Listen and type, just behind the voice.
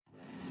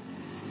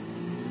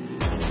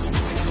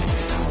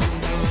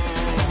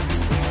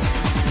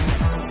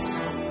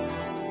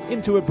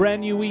Into a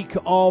brand new week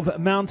of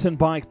Mountain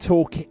Bike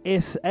Talk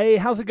SA.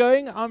 How's it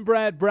going? I'm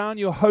Brad Brown,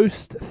 your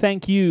host.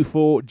 Thank you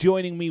for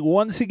joining me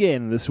once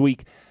again this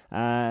week.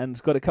 And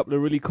it's got a couple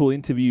of really cool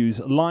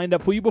interviews lined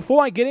up for you.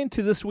 Before I get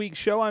into this week's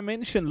show, I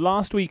mentioned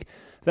last week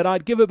that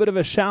I'd give a bit of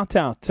a shout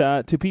out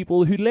to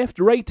people who left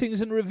ratings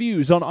and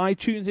reviews on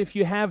iTunes. If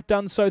you have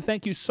done so,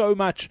 thank you so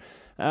much.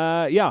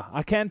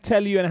 I can't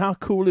tell you, and how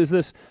cool is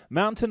this?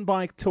 Mountain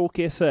Bike Talk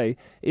SA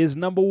is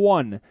number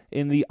one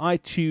in the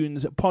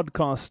iTunes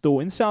podcast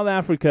store in South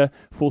Africa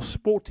for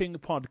sporting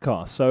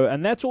podcasts. So,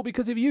 and that's all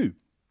because of you.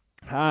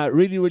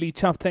 Really, really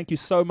chuffed. Thank you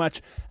so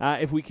much.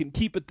 If we can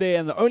keep it there,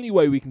 and the only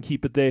way we can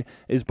keep it there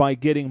is by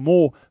getting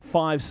more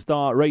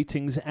 5-star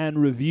ratings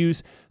and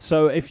reviews.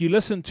 So if you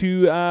listen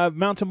to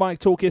Mountain Bike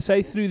Talk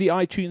SA through the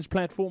iTunes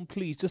platform,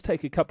 please just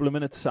take a couple of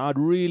minutes. I'd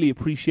really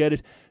appreciate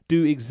it.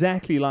 Do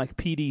exactly like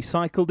PD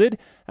Cycle did.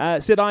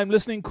 Said, I'm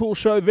listening, cool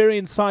show,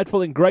 very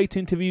insightful and great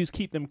interviews.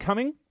 Keep them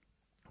coming.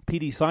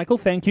 PD Cycle,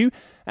 thank you.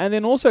 And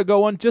then also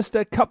go on just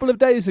a couple of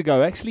days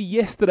ago, actually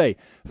yesterday,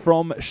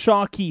 from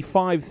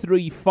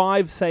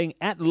Sharky535 saying,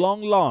 at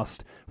long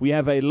last, we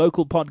have a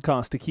local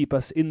podcast to keep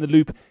us in the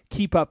loop.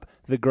 Keep up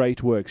the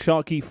great work.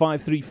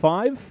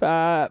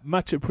 Sharky535,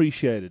 much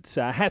appreciated.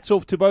 Hats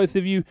off to both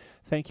of you.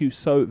 Thank you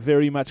so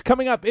very much.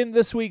 Coming up in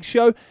this week's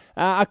show,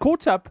 I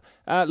caught up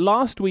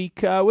last week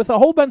with a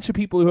whole bunch of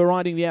people who are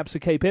riding the Absa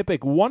Cape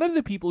Epic. One of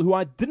the people who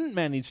I didn't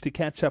manage to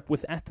catch up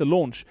with at the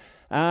launch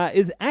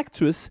is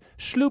actress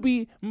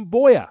Hlubi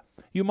Mboya.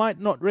 You might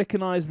not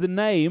recognize the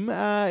name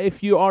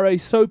if you are a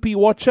soapy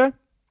watcher.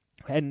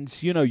 And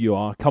you know you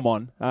are. Come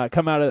on.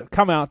 Come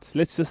out.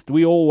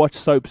 We all watch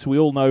soaps. We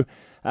all know.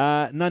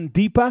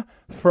 Nandipa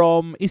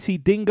from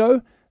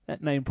Isidingo.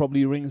 That name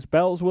probably rings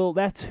bells. Well,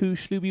 that's who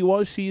Hlubi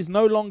was. She is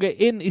no longer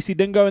in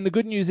Isidingo, and the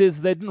good news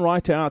is they didn't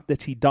write her out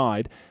that she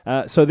died.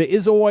 So there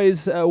is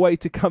always a way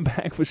to come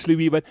back for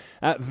Hlubi, but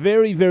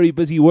very, very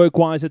busy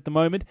work-wise at the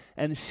moment,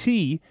 and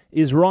she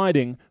is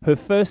riding her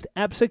first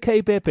Absa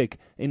Cape Epic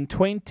in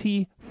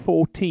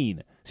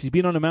 2014. She's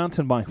been on a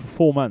mountain bike for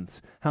 4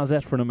 months. How's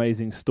that for an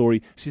amazing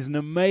story? She's an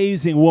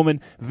amazing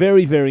woman,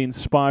 very, very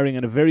inspiring,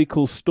 and a very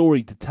cool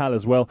story to tell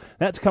as well.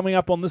 That's coming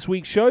up on this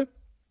week's show.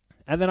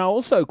 And then I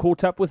also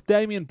caught up with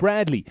Damien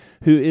Bradley,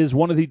 who is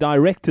one of the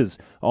directors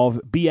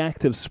of Be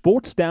Active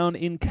Sports down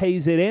in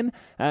KZN.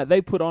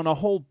 They put on a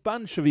whole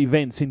bunch of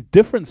events in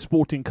different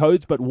sporting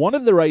codes, but one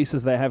of the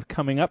races they have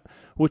coming up,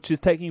 which is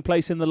taking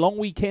place in the long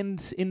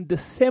weekends in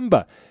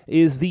December,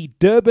 is the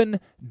Durban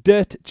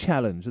Dirt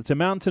Challenge. It's a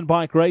mountain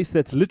bike race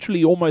that's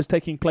literally almost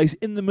taking place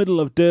in the middle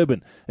of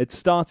Durban. It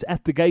starts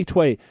at the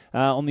gateway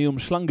on the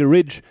Umhlanga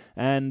Ridge,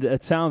 and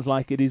it sounds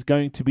like it is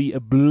going to be a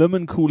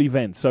blimmin' cool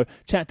event. So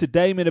chat to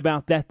Damien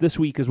about that this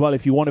week as well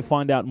if you want to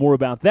find out more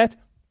about that.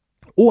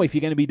 Or if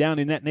you're going to be down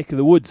in that neck of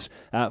the woods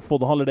for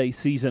the holiday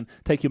season,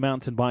 take your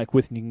mountain bike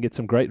with and you can get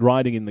some great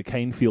riding in the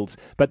cane fields.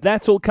 But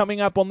that's all coming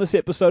up on this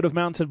episode of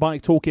Mountain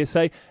Bike Talk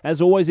SA. As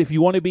always, if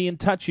you want to be in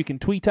touch, you can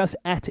tweet us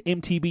at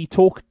MTB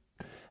Talk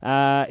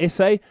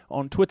SA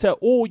on Twitter,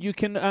 or you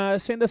can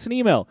send us an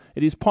email.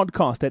 It is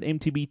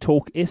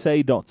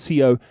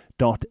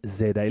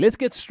podcast@mtbtalksa.co.za. Let's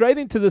get straight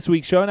into this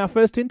week's show, and our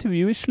first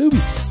interview is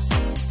Hlubi.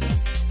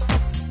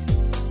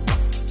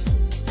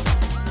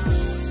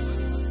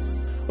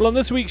 Well, on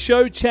this week's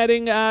show,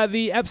 chatting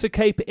the Absa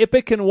Cape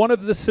Epic, and one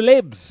of the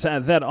celebs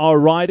that are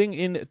riding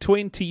in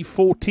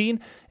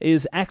 2014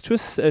 is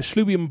actress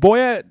Hlubi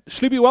Mboya.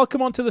 Hlubi,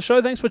 welcome onto the show.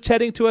 Thanks for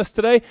chatting to us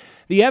today.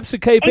 The Absa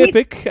Cape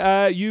Epic,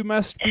 you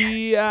must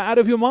be out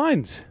of your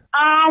mind.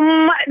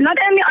 Not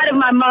only out of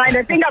my mind,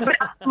 I think I've been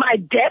out of my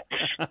depth.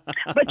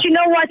 But you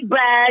know what,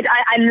 Brad?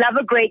 I love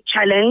a great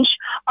challenge.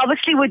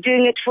 Obviously, we're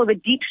doing it for the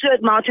Deep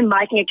Slope Mountain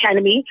Biking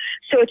Academy.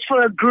 So it's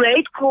for a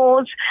great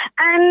cause.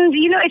 And,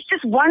 you know, it's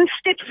just one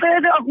step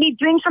further of me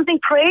doing something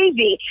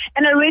crazy.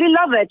 And I really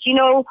love it. You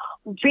know,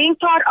 being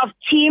part of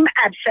Team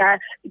Absa,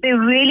 they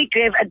really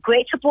give a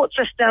great support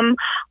system.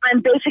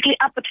 I'm basically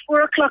up at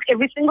 4 o'clock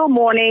every single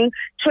morning,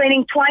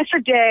 training twice a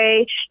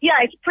day.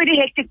 Yeah, it's pretty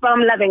hectic, but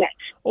I'm loving it.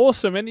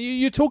 Awesome. And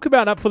you talk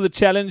about up for the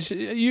challenge.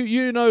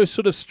 You know,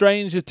 sort of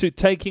stranger to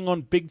taking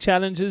on big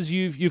challenges.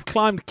 You've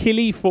climbed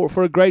Kili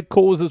for a great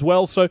cause as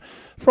well. So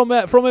from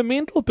a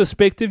mental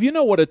perspective, you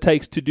know what it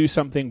takes to do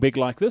something big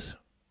like this.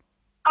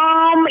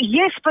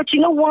 Yes, but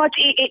you know what?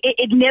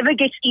 It never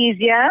gets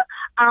easier.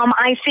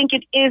 I think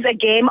it is a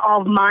game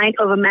of mind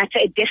over matter.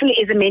 It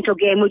definitely is a mental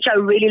game, which I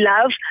really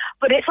love.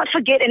 But let's not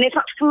forget and let's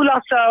not fool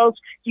ourselves.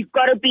 You've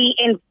got to be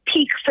in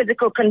peak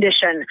physical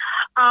condition.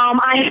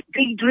 I have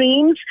big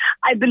dreams.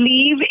 I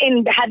believe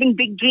in having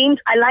big dreams.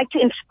 I like to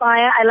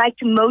inspire. I like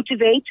to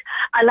motivate.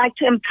 I like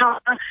to empower.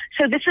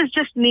 So this is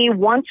just me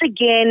once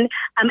again.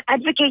 I'm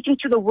advocating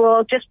to the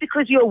world, just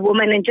because you're a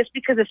woman and just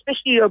because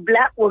especially you're a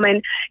black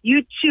woman,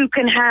 you too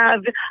can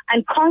have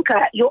and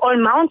conquer your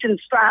own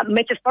mountains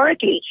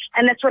metaphorically.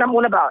 And that's what I'm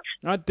all about.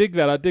 I dig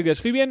that.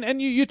 Hlubi,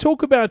 and you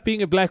talk about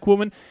being a black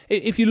woman.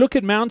 If you look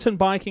at mountain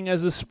biking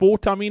as a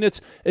sport, I mean,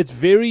 it's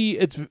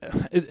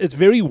it's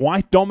very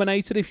white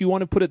dominated, if you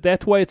want to put it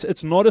that way.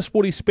 It's not a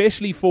sport,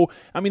 especially for.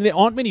 I mean, there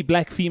aren't many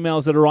black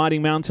females that are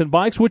riding mountain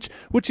bikes, which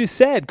is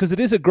sad because it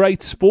is a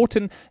great sport,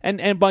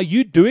 and by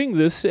you doing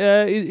this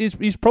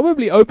is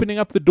probably opening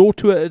up the door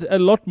to a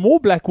lot more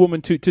black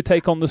women to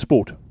take on the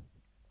sport.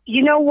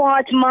 You know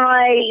what?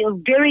 My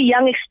very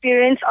young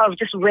experience of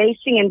just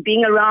racing and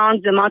being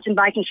around the mountain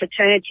biking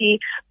fraternity,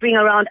 being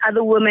around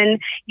other women,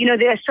 you know,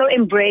 they're so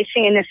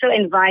embracing and they're so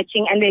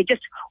inviting and they're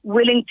just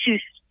willing to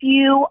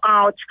spew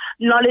out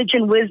knowledge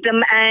and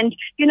wisdom. And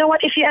you know what?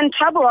 If you're in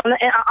trouble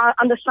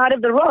on the side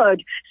of the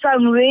road. So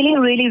I'm really,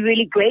 really,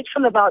 really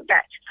grateful about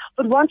that.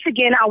 But once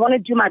again, I want to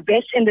do my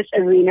best in this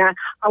arena.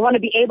 I want to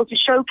be able to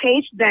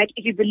showcase that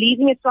if you believe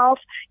in yourself,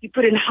 you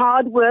put in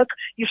hard work,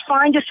 you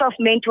find yourself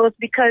mentors,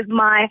 because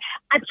my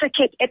Absa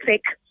Cape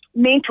Epic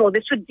mentor,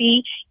 this would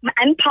be,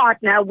 and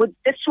partner,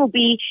 this will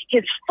be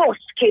his fourth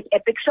Cape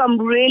Epic. So I'm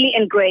really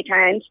in great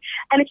hands.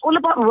 And it's all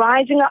about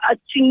rising up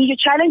to new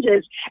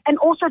challenges. And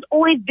also it's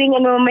always being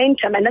in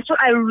momentum. And that's what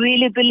I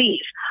really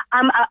believe.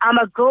 I'm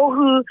a girl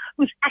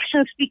whose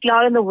actions speak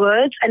louder than the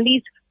words, and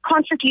these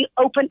constantly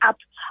open up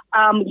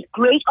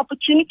great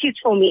opportunities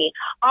for me.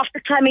 After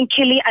climbing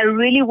Kili, I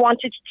really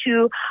wanted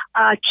to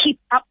keep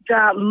up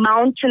the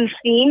mountain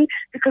theme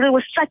because it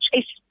was such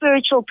a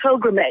spiritual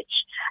pilgrimage.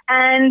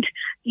 And,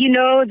 you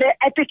know, the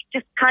epic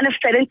just kind of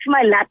fell into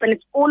my lap, and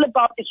it's all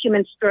about the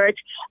human spirit,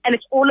 and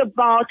it's all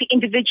about the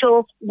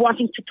individual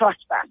wanting to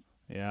prosper.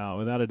 Yeah,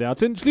 without a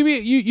doubt. And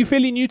you're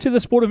fairly new to the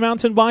sport of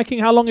mountain biking.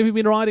 How long have you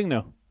been riding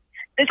now?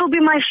 This will be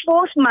my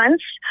 4th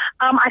month.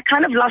 I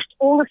kind of lost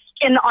all the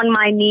skin on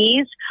my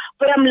knees,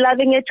 but I'm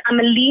loving it. I'm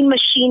a lean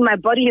machine. My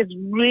body is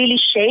really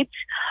shaped.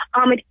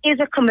 It is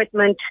a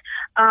commitment.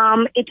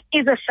 It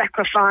is a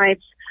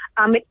sacrifice.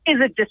 It is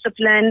a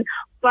discipline.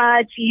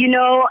 But, you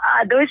know,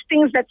 those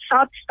things that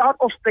start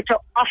off bitter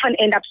often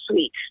end up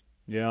sweet.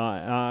 Yeah,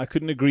 I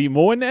couldn't agree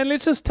more. And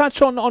let's just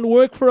touch on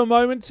work for a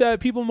moment.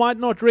 People might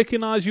not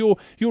recognize your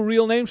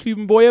real name,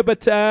 Stephen Boyer,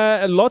 but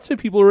lots of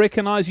people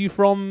recognize you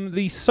from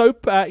the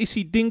soap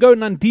Isidingo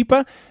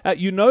Nandipa.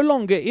 You're no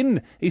longer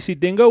in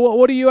Isidingo.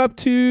 What are you up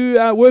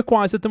to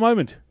work-wise at the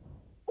moment?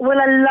 Well,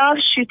 I love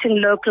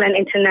shooting local and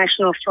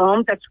international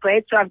films. That's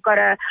great. So I've got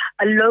a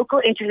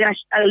local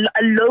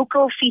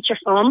feature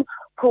film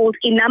called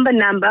Inamba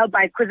Number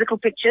by Quizzical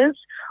Pictures,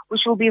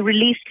 which will be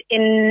released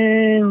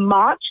in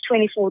March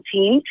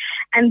 2014.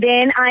 And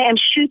then I am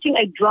shooting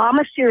a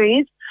drama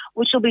series,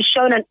 which will be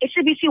shown on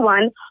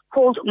SABC1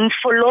 called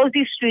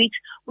Mfolozi Street,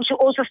 which will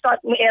also start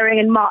airing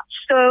in March.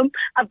 So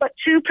I've got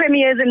 2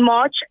 premieres in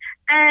March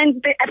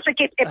and the Absa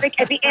Cape Epic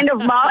at the end of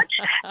March.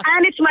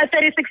 And it's my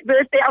 36th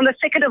birthday on the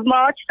 2nd of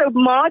March. So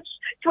March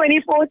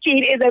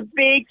 2014 is a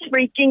big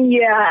freaking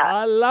year.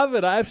 I love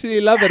it. I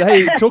absolutely love it.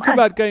 Hey, talk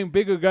about going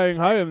big or going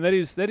home. That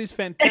is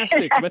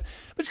fantastic. But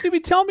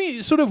Scooby, tell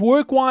me, sort of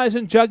work-wise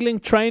and juggling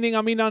training.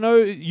 I mean, I know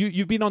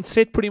you've been on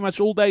set pretty much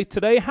all day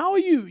today. How are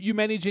you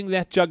managing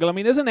that juggle? I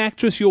mean, as an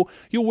actress, your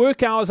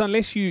work hours,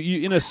 unless you're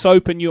in a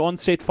soap and you're on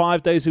set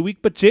 5 days a week,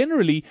 but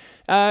generally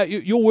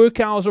your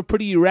work hours are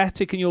pretty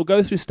erratic, and you'll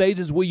go through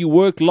stages where you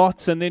work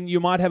lots and then you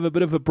might have a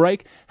bit of a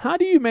break. How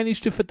do you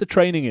manage to fit the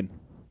training in?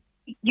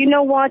 You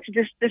know what?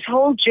 This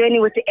whole journey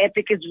with the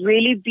Epic has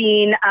really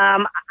been,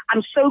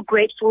 I'm so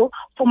grateful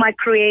for my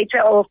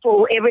creator or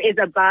for whoever is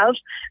above,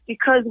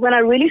 because when I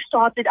really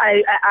started,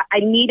 I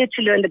needed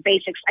to learn the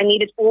basics. I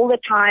needed all the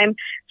time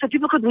so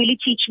people could really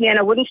teach me, and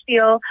I wouldn't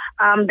feel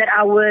that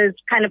I was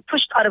kind of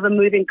pushed out of a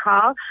moving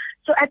car.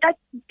 So at that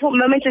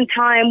moment in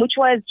time, which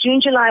was June,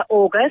 July,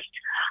 August,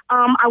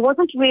 I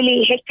wasn't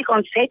really hectic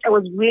on set. I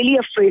was really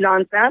a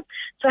freelancer.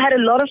 So I had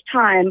a lot of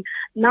time.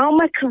 Now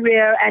my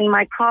career and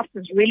my craft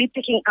is really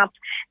picking up,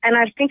 and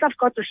I think I've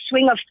got the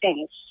swing of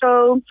things.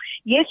 So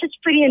yes, it's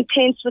pretty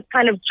intense with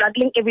kind of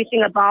juggling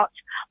everything about.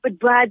 But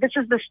Brad, this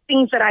is the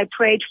things that I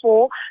prayed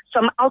for.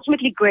 So I'm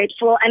ultimately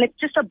grateful. And it's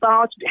just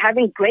about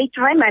having great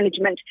time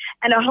management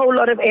and a whole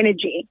lot of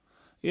energy.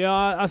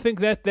 Yeah, I think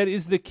that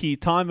is the key,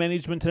 time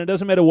management, and it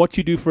doesn't matter what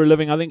you do for a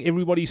living. I think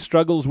everybody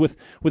struggles with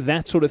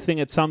that sort of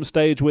thing at some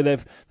stage, where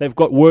they've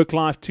got work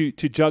life to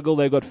juggle,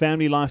 they've got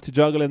family life to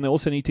juggle, and they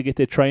also need to get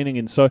their training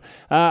in. So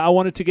I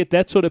wanted to get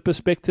that sort of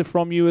perspective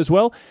from you as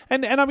well.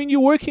 And I mean, you're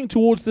working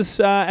towards this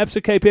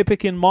Absa Cape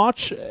Epic in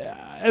March.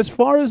 As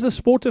far as the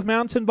sport of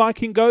mountain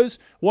biking goes,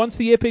 once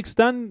the Epic's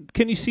done,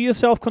 can you see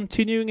yourself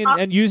continuing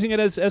and using it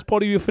as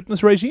part of your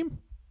fitness regime?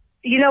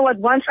 You know what?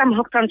 Once I'm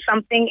hooked on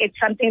something, it's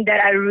something that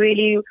I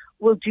really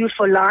will do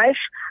for life.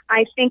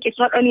 I think it's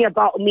not only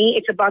about me,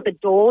 it's about the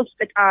doors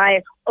that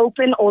I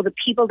open or the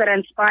people that I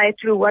inspire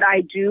through what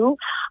I do.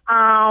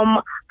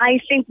 I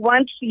think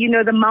once, you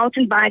know, the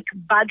mountain bike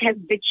bug has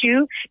bit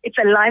you, it's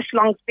a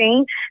lifelong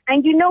thing.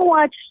 And you know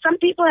what? Some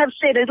people have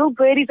said, little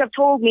birdies have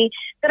told me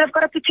that I've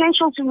got a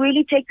potential to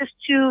really take this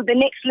to the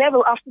next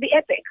level after the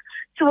Epic.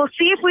 So we'll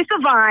see if we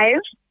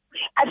survive.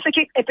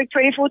 APSA Epic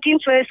 2014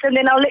 first, and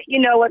then I'll let you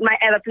know what my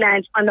other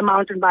plans on the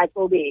mountain bike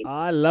will be.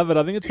 I love it.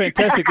 I think it's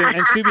fantastic.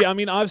 And Shubi, I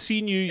mean, I've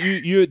seen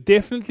you're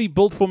definitely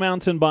built for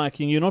mountain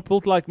biking. You're not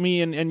built like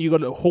me and you got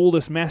to haul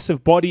this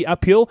massive body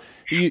uphill.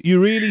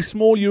 You're really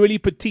small, you're really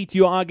petite.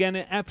 You are going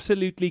to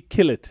absolutely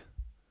kill it.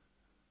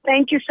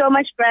 Thank you so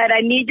much, Brad.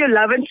 I need your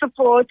love and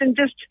support, and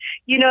just,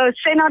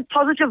 send out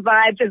positive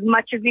vibes as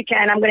much as you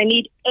can. I'm going to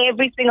need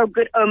every single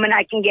good omen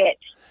I can get.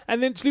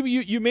 And then,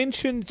 Shlubi, you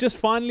mentioned just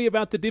finally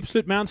about the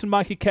Diepsloot Mountain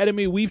Bike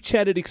Academy. We've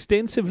chatted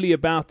extensively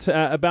about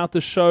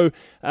the show,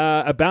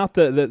 about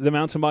the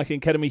Mountain Bike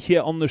Academy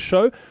here on the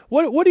show.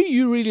 What do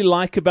you really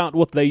like about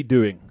what they're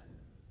doing?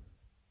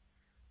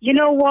 You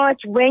know what?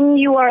 When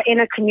you are in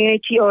a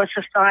community or a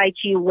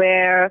society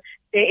where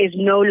there is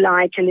no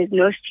light and there's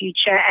no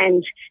future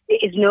and there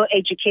is no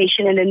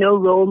education and there are no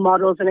role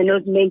models and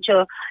there's no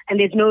mentor and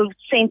there's no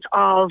sense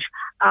of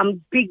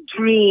big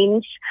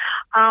dreams,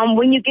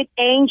 when you get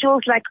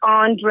angels like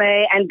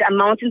Andre and the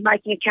Mountain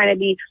Biking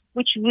Academy,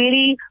 which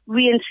really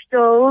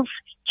reinstills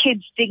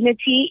kids'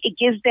 dignity, it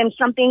gives them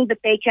something that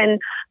they can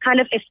kind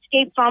of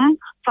escape from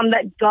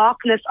that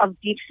darkness of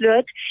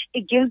Diepsloot.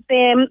 It gives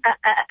them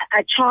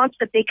a chance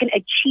that they can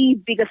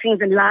achieve bigger things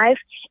in life.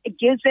 It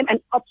gives them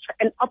an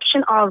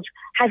option of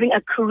having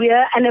a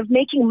career and of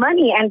making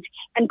money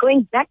and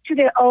going back to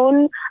their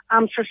own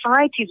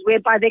societies,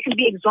 whereby they can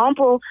be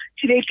example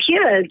to their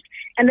peers.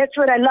 And that's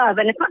what I love.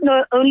 And it's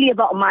not only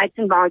about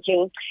mountain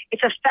biking.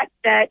 It's a fact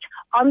that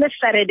on the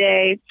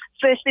Saturday,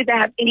 firstly, they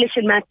have English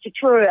and math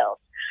tutorials.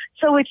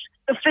 So it's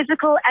the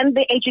physical and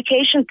the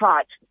education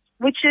part,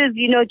 which is,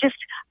 just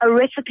a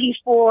recipe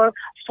for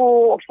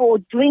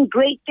doing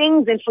great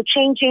things and for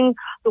changing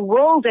the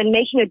world and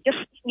making a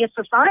difference in your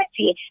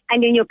society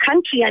and in your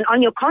country and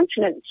on your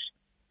continent.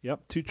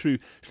 Yep, too true.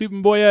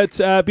 Shlubi Mboya,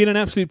 it's been an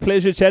absolute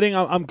pleasure chatting.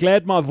 I'm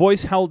glad my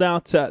voice held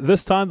out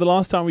this time. The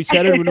last time we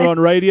chatted when we were on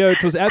radio,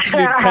 it was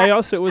absolute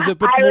chaos. It was a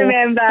bit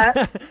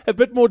remember. a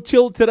bit more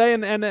chilled today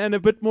and a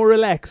bit more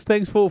relaxed.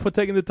 Thanks for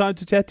taking the time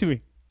to chat to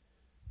me.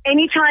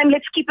 Anytime,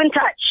 let's keep in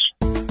touch.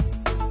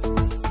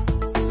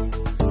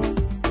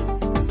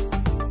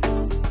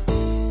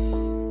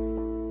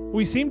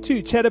 We seem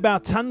to chat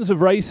about tons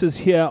of races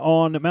here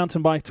on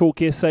Mountain Bike Talk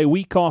SA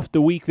week after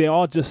week. There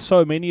are just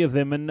so many of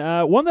them. And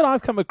one that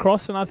I've come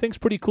across and I think is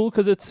pretty cool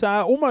because it's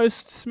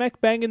almost smack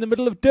bang in the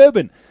middle of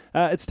Durban.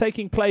 It's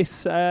taking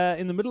place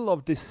in the middle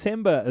of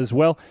December as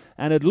well.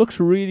 And it looks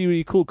really,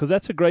 really cool because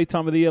that's a great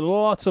time of the year.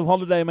 Lots of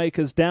holiday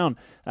makers down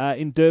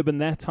in Durban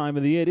that time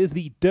of the year. It is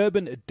the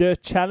Durban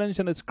Dirt Challenge,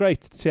 and it's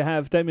great to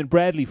have Damien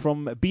Bradley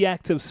from Be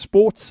Active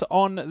Sports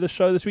on the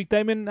show this week.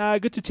 Damien,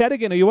 good to chat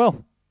again. Are you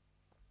well?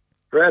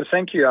 Brad,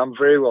 thank you. I'm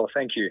very well,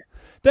 thank you.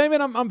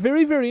 Damien, I'm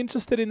very, very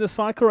interested in the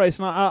cycle race,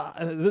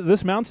 and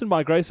this mountain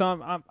bike race. I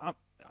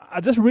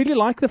just really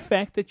like the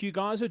fact that you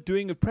guys are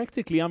doing it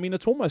practically. I mean,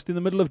 it's almost in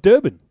the middle of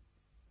Durban.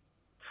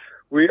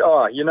 We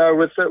are,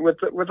 with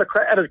the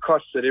added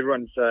costs that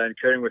everyone's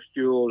incurring with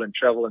fuel and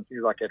travel and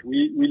things like that.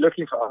 We're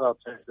looking for other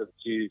alternatives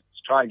to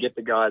try and get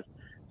the guys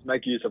to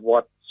make use of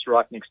what's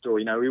right next door.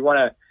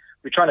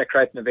 We're trying to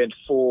create an event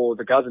for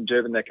the guys in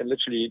Durban that can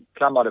literally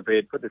climb out of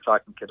bed, put their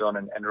cycling kit on,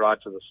 and ride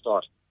to the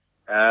start.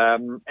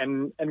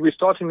 And we're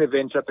starting the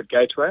event up at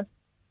Gateway.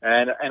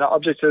 And our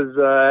object is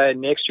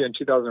next year in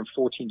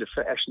 2014 to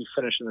actually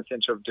finish in the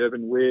center of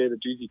Durban, where the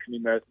Duzi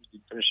Canoe Marathon is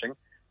being finishing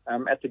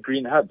at the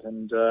Green Hub.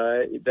 And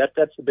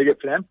that's the bigger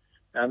plan.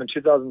 In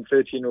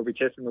 2013, we'll be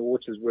testing the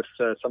waters with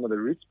some of the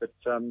routes, but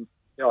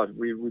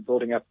we're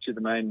building up to the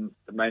main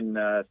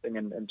thing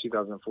in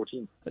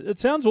 2014. It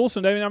sounds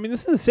awesome, Damien. I mean,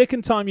 this is the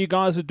second time you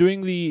guys are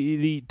doing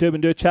the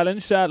Durban Dirt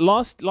Challenge.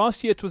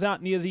 Last year it was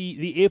out near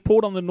the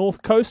airport on the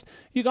north coast.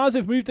 You guys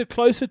have moved it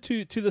closer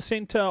to the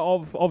center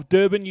of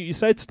Durban. You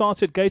say it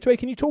starts at Gateway.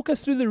 Can you talk us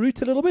through the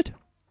route a little bit?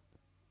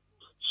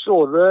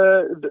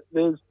 Sure.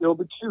 There'll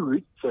be two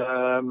routes,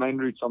 main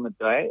routes on the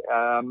day.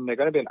 They're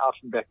going to be an out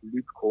and back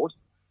loop course,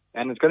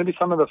 and it's going to be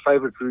some of the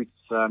favorite routes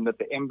that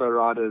the EMBA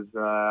riders,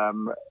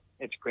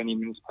 eThekwini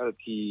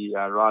municipality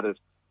riders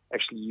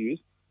actually use.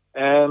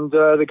 And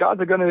the guys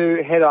are going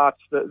to head out,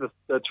 the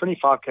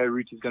 25k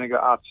route is going to go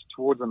out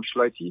towards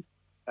Umdloti,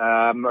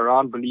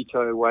 around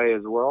Bolito Way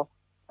as well,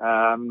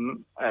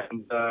 and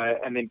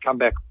then come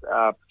back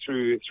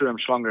through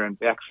Umhlanga and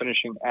back,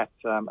 finishing at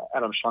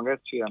Umhlanga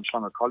to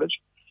Umhlanga College.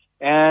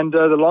 And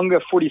the longer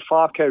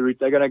 45k route,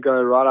 they're going to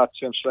go right out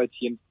to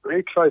Umdloti and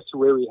very close to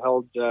where we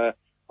held our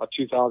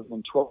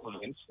 2012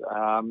 events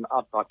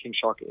out by King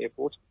Shark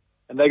Airport.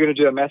 And they're going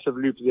to do a massive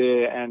loop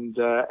there, and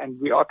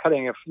we are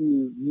cutting a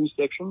few new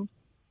sections.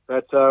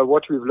 But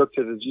what we've looked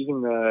at is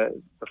using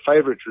the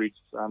favorite routes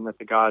that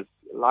the guys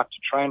like to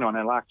train on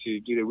and like to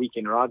do their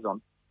weekend rides on,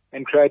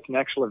 and create an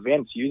actual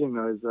event using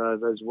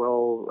those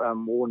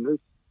well-worn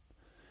routes.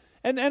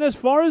 And as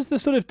far as the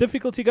sort of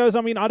difficulty goes,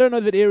 I mean, I don't know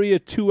that area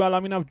too well.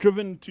 I mean, I've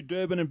driven to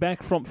Durban and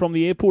back from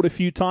the airport a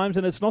few times,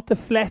 and it's not the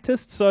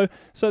flattest. So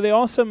there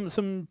are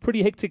some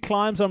pretty hectic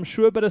climbs, I'm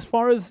sure. But as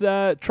far as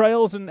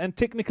trails and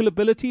technical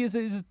ability, is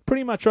it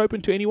pretty much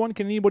open to anyone?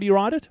 Can anybody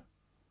ride it?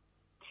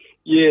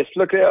 Yes,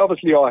 look, there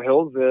obviously are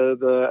hills.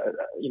 It's a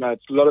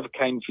lot of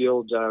cane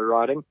field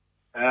riding.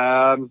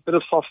 Bit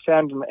of soft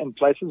sand in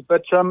places,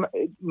 but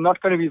not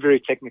going to be very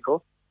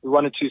technical.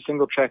 One or two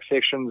single track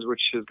sections,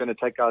 which is going to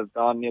take us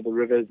down near the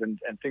rivers and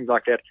things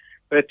like that.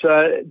 But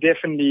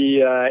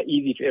definitely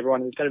easy for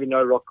everyone. There's going to be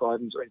no rock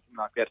gardens or anything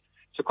like that.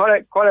 So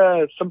quite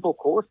a simple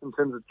course in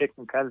terms of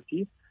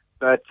technicality,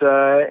 but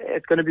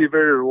it's going to be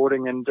very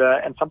rewarding and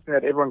something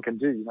that everyone can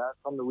do. You know,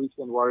 from the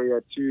weekend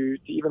warrior to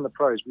even the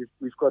pros.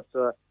 We've got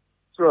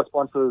through our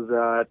sponsors,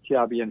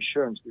 TRB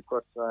Insurance, we've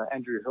got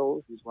Andrew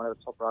Hill, who's one of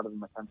the top riders in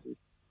the country,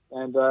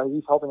 and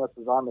he's helping us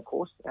design the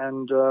course.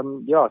 And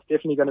it's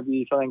definitely going to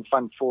be something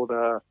fun for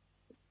the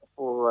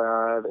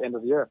end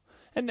of the year.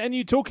 And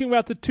you're talking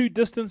about the two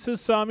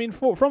distances. So I mean,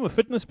 from a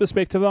fitness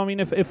perspective, I mean,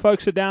 if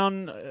folks are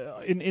down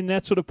in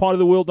that sort of part of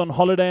the world on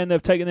holiday and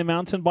they've taken their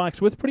mountain bikes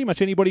with, pretty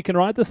much anybody can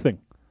ride this thing.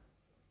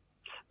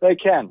 They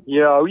can,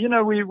 yeah. You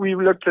know, we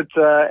looked at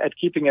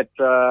keeping it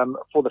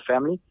for the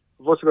family.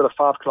 We've also got a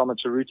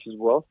 5-kilometer route as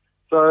well.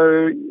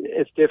 So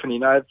it's definitely,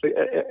 you know,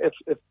 if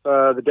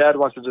the dad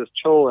wants to just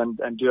chill and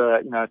do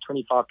a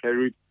 25k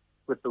route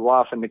with the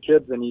wife and the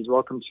kids, then he's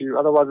welcome to.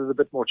 Otherwise, it's a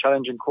bit more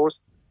challenging course.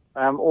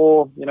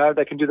 Or, you know,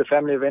 they can do the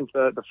family event,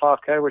 the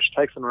 5k, which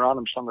takes them around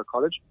Umhlanga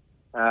College,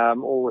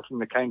 or within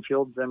the cane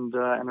fields and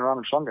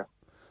around Umhlanga.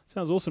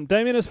 Sounds awesome.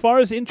 Damien, as far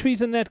as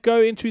entries and that go,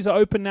 entries are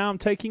open now. I'm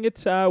taking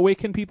it. Where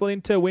can people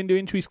enter? When do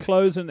entries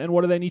close? And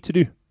what do they need to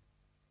do?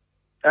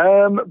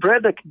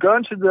 Brad, they can go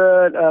into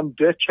the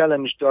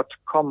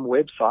dirtchallenge.com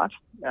website.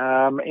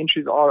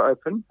 Entries are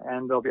open,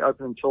 and they'll be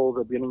open until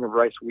the beginning of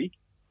race week.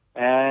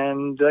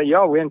 And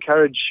we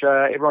encourage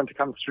everyone to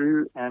come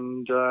through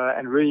and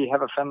really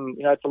have a fun.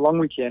 You know, it's a long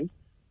weekend.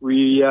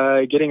 We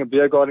getting a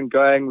beer garden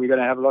going. We're going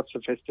to have lots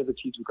of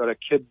festivities. We've got a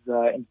kids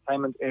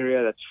entertainment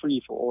area that's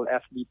free for all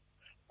athletes,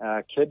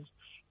 kids.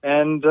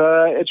 And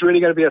it's really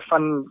going to be a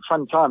fun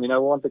time. You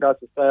know, we want the guys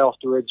to stay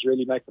afterwards,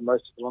 really make the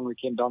most of the long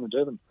weekend down in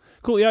Durban.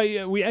 Cool.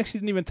 Yeah, we actually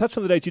didn't even touch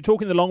on the date. You're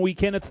talking the long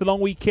weekend. It's the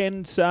long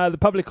weekend. The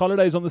public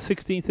holiday is on the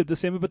 16th of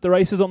December, but the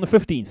race is on the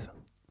 15th.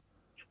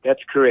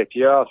 That's correct,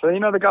 yeah. So, you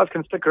know, the guys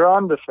can stick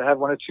around. If they have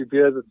one or two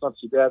beers, it's not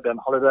too bad. They're on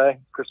holiday.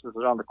 Christmas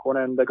is around the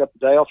corner, and they got the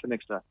day off the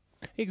next day.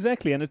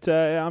 Exactly, and it's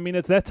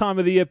that time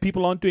of the year.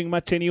 People aren't doing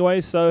much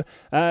anyway, so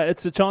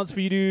it's a chance for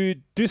you to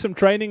do some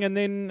training and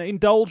then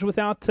indulge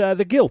without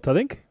the guilt, I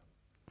think.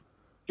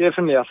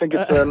 Definitely. I think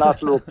it's a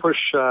nice little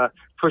push of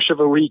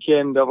a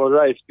weekend of a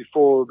race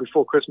before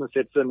Christmas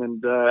sets in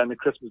and the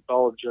Christmas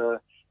bulge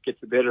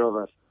gets the better of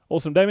us.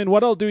 Awesome, Damien.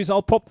 What I'll do is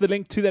I'll pop the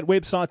link to that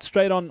website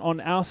straight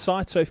on our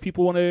site. So if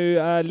people want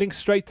to link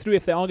straight through,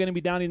 if they are going to be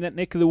down in that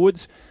neck of the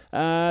woods,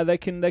 they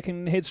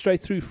can head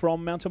straight through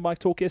from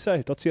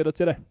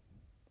mountainbiketalksa.co.za.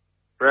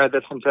 Brad,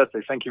 that's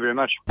fantastic. Thank you very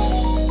much.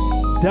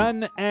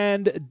 Done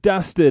and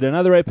dusted.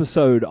 Another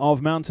episode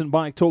of Mountain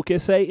Bike Talk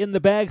SA in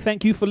the bag.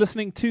 Thank you for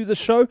listening to the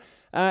show.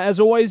 As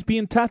always, be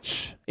in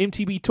touch.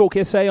 MTB Talk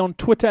SA on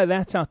Twitter.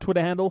 That's our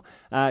Twitter handle.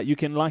 You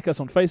can like us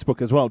on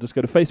Facebook as well. Just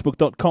go to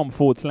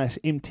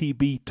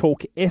facebook.com/MTB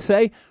Talk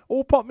SA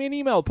or pop me an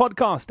email,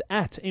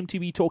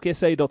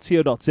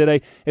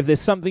 podcast@mtbtalksa.co.za. If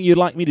there's something you'd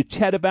like me to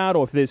chat about,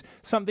 or if there's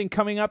something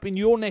coming up in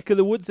your neck of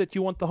the woods that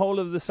you want the whole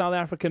of the South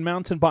African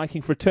mountain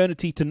biking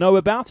fraternity to know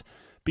about,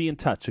 be in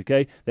touch,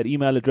 okay? That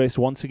email address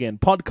once again,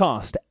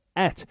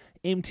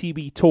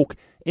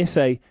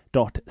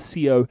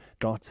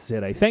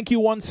 podcast@mtbtalksa.co.za. Thank you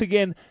once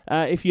again.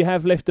 If you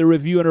have left a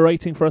review and a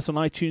rating for us on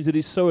iTunes, it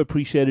is so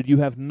appreciated. You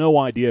have no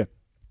idea.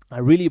 I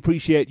really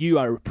appreciate you.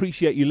 I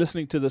appreciate you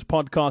listening to this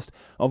podcast.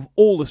 Of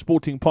all the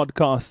sporting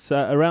podcasts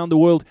around the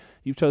world,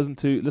 you've chosen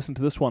to listen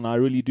to this one. I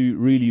really do,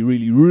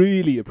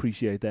 really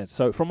appreciate that.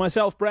 So from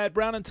myself, Brad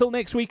Brown, until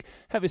next week,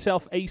 have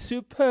yourself a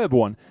superb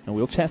one, and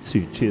we'll chat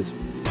soon. Cheers.